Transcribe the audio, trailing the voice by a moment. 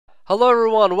Hello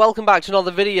everyone, welcome back to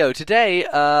another video. Today,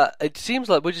 it seems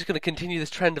like we're just going to continue this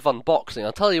trend of unboxing.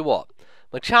 I'll tell you what,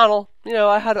 my channel,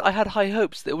 I had high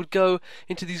hopes that it would go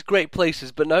into these great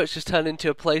places, but no, it's just turned into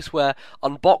a place where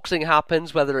unboxing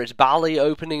happens, whether it's Bally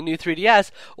opening new 3DS,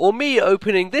 or me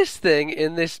opening this thing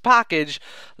in this package.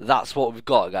 That's what we've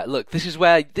got, guys. Look, this is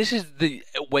where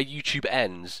YouTube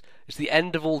ends. It's the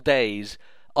end of all days.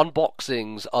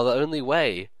 Unboxings are the only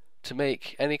way to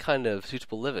make any kind of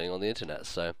suitable living on the internet,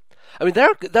 so... I mean,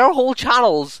 there are whole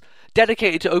channels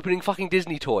dedicated to opening fucking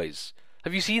Disney toys.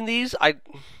 Have you seen these? I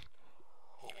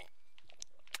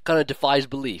kind of defies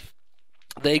belief.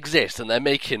 They exist and they're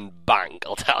making bank,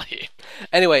 I'll tell you.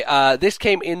 Anyway, this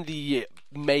came in the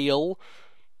mail.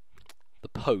 The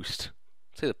post.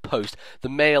 Say the post. The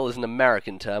mail is an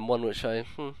American term, one which I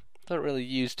don't really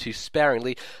use too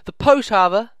sparingly. The post,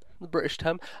 however, the British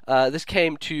term. This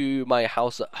came to my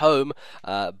house at home,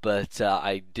 but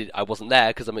I wasn't there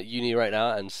because I'm at uni right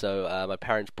now, and so my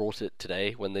parents brought it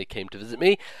today when they came to visit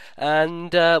me.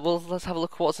 And well, let's have a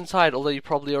look at what's inside. Although you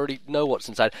probably already know what's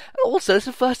inside. And also, it's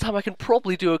the first time I can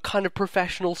probably do a kind of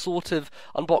professional sort of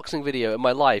unboxing video in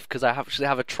my life because I actually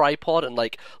have a tripod and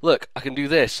look, I can do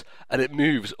this and it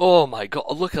moves. Oh my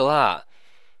god, look at that.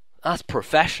 That's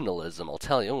professionalism, I'll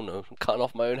tell you. Oh no, I'm cutting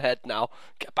off my own head now.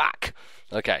 Get back.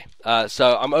 Okay,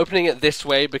 so I'm opening it this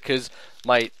way because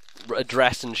my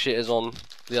address and shit is on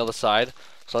the other side.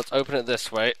 So let's open it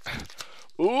this way.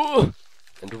 Ooh!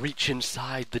 And reach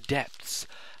inside the depths.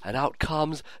 And out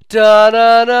comes...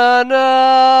 Da-na-na-na!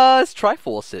 It's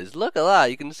Triforces. Look at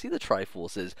that, you can see the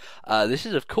Triforces. This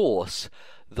is, of course,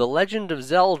 The Legend of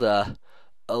Zelda,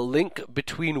 A Link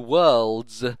Between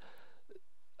Worlds...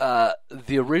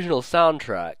 the original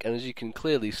soundtrack, and as you can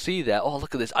clearly see there, oh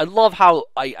look at this, I love how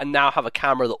I now have a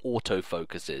camera that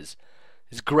autofocuses.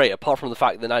 It's great, apart from the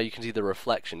fact that now you can see the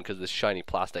reflection because of this shiny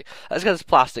plastic. Let's get this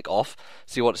plastic off,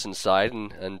 see what's inside,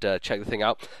 and check the thing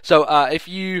out. So if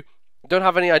you don't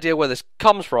have any idea where this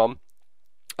comes from,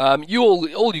 all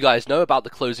you guys know about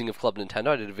the closing of Club Nintendo.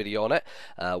 I did a video on it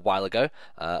a while ago.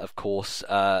 Of course,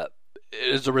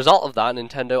 as a result of that,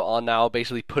 Nintendo are now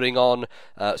basically putting on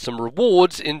some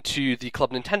rewards into the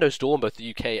Club Nintendo store in both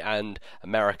the UK and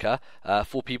America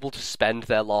for people to spend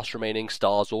their last remaining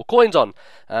stars or coins on.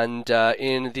 And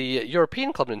in the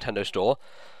European Club Nintendo store,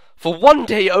 for one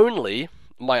day only,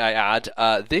 might I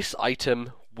add, this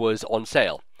item was on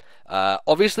sale.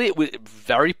 Obviously, it was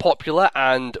very popular,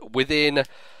 and within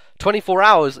 24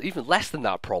 hours, even less than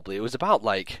that probably, it was about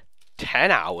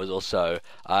 10 hours or so,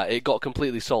 it got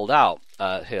completely sold out.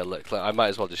 Here, look, I might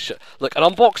as well just look, an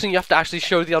unboxing, you have to actually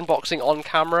show the unboxing on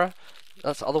camera.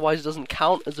 Otherwise it doesn't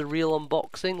count as a real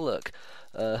unboxing. Look,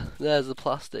 there's the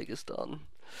plastic, it's done.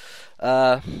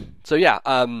 So yeah,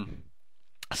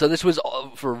 so this was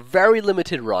for a very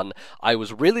limited run. I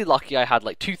was really lucky. I had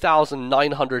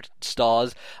 2,900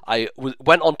 stars. I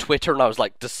went on Twitter and I was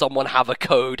like, does someone have a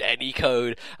code, any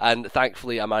code? And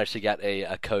thankfully I managed to get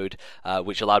a code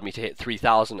which allowed me to hit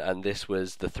 3,000, and this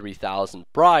was the 3,000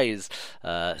 prize.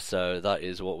 So that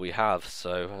is what we have.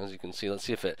 So as you can see, let's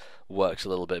see if it works a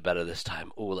little bit better this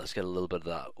time. Oh, let's get a little bit of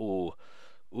that. Ooh,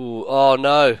 oh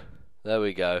no. There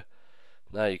we go.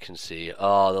 Now you can see.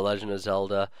 Oh, The Legend of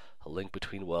Zelda, A Link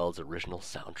Between Worlds original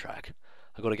soundtrack.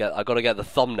 I gotta get the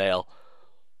thumbnail.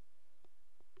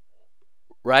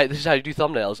 Right, this is how you do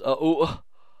thumbnails.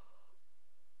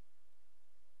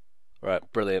 Right,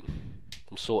 brilliant.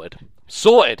 I'm sorted.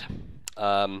 Sorted!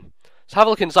 Let's have a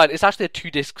look inside. It's actually a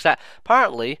 2-disc set.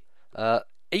 Apparently,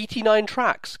 89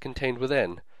 tracks contained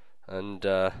within. And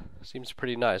seems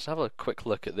pretty nice. Have a quick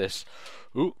look at this.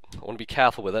 Ooh, I want to be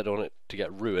careful with it. I don't want it to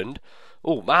get ruined.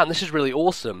 Oh man, this is really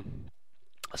awesome.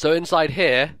 So inside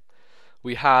here,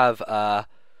 we have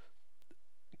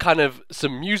kind of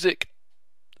some music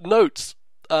notes.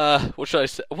 What should I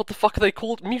say? What the fuck are they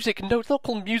called? Music notes? They're not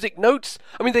called music notes.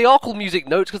 I mean, they are called music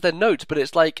notes because they're notes, but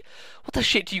it's what the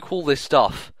shit do you call this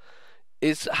stuff?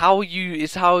 It's how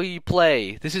you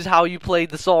play. This is how you play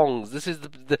the songs. This is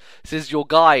this is your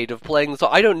guide of playing the song.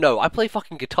 I don't know. I play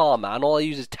fucking guitar, man. All I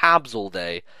use is tabs all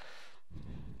day.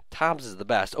 Tabs is the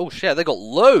best. Oh shit, they got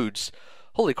loads.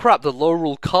 Holy crap, the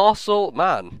Laurel Castle,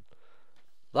 man.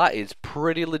 That is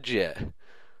pretty legit.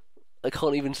 I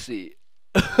can't even see.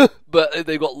 But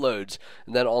they got loads.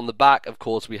 And then on the back, of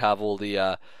course, we have all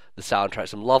the soundtrack.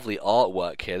 Some lovely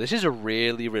artwork here. This is a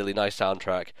really, really nice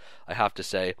soundtrack, I have to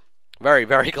say. Very,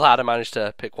 very glad I managed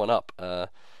to pick one up.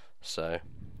 So,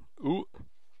 ooh,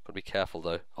 gotta be careful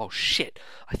though. Oh shit!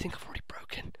 I think I've already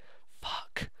broken.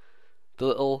 Fuck.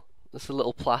 This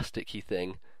little plasticky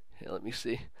thing. Here, let me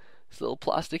see. This little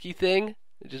plasticky thing.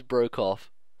 It just broke off.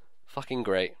 Fucking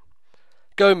great.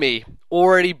 Go me.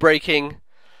 Already breaking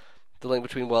the Link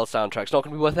Between Worlds soundtrack. Not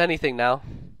going to be worth anything now.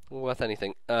 Worth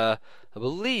anything. I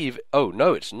believe... Oh,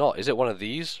 no, it's not. Is it one of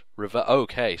these?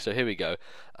 Okay, so here we go.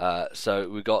 So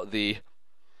we got the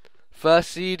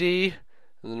first CD,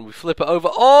 and then we flip it over.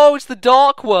 Oh, it's the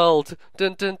Dark World!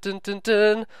 Dun dun dun dun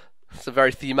dun. It's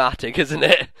very thematic, isn't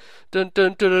it? Dun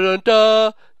dun dun dun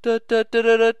dun. Da da da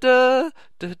da da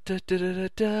da da da da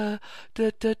da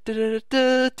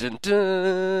da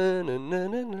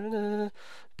da.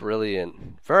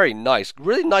 Brilliant, very nice,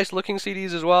 really nice looking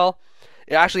CDs as well.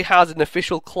 It actually has an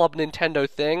official Club Nintendo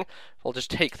thing. I'll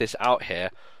just take this out here.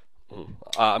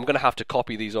 I'm gonna have to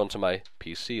copy these onto my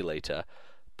PC later,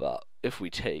 but if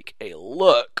we take a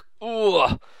look,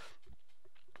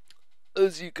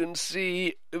 as you can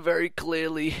see very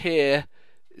clearly here,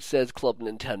 it says Club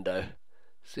Nintendo.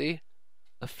 See?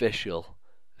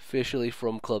 Officially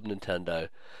from Club Nintendo.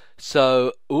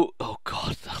 So, oh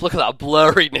god, look at that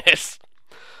blurriness.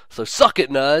 So suck it,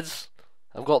 nerds.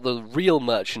 I've got the real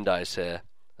merchandise here.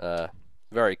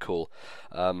 Very cool.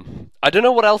 I don't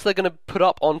know what else they're going to put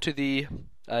up onto the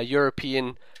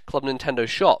European Club Nintendo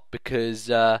shop, because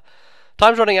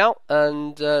time's running out,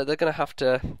 and they're going to have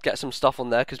to get some stuff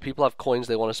on there because people have coins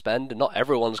they want to spend, and not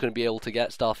everyone's going to be able to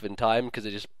get stuff in time because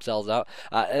it just sells out.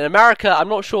 In America, I'm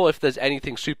not sure if there's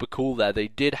anything super cool there. They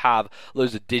did have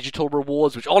loads of digital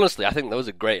rewards, which honestly I think those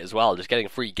are great as well. Just getting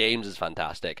free games is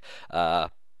fantastic.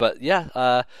 But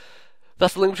yeah,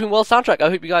 that's the Link Between Worlds soundtrack. I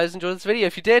hope you guys enjoyed this video.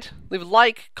 If you did, leave a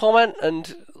like, comment,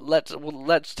 and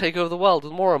let's take over the world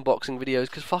with more unboxing videos,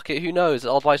 because fuck it, who knows?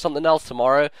 I'll buy something else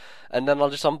tomorrow, and then I'll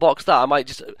just unbox that.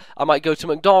 I might go to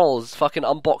McDonald's, fucking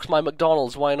unbox my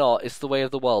McDonald's, why not? It's the way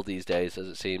of the world these days, as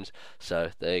it seems.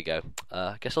 So, there you go.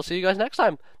 Guess I'll see you guys next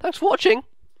time. Thanks for watching.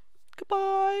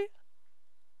 Goodbye.